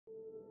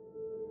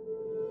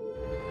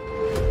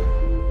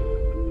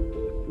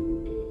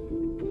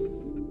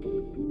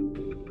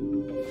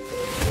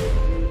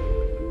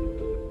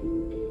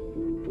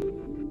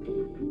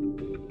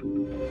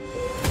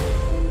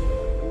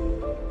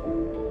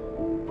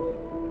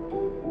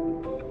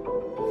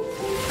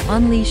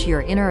Unleash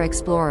your inner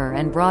explorer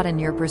and broaden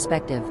your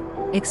perspective.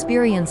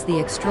 Experience the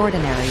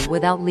extraordinary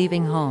without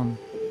leaving home.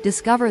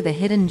 Discover the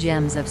hidden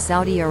gems of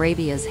Saudi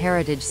Arabia's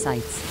heritage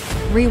sites.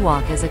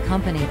 Riwaq is a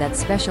company that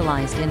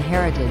specialized in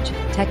heritage,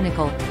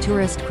 technical,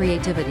 tourist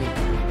creativity.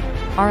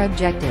 Our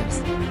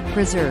objectives: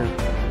 preserve,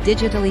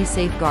 digitally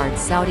safeguard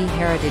Saudi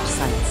heritage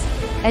sites.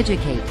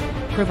 Educate,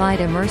 provide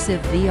immersive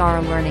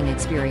VR learning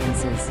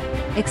experiences.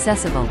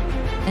 Accessible,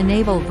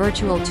 enable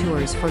virtual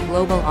tours for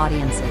global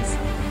audiences.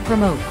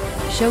 Promote,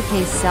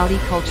 showcase Saudi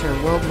culture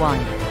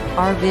worldwide.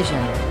 Our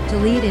vision: to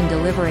lead in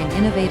delivering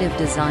innovative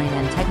design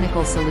and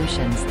technical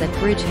solutions that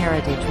bridge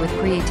heritage with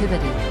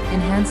creativity,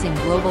 enhancing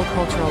global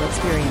cultural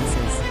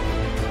experiences.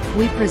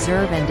 We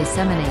preserve and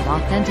disseminate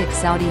authentic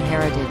Saudi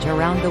heritage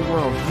around the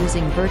world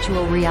using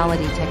virtual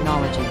reality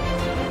technology.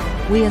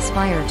 We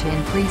aspire to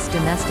increase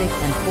domestic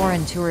and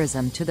foreign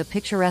tourism to the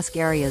picturesque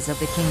areas of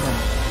the kingdom.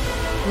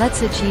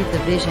 Let's achieve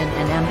the vision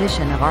and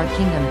ambition of our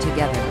kingdom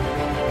together.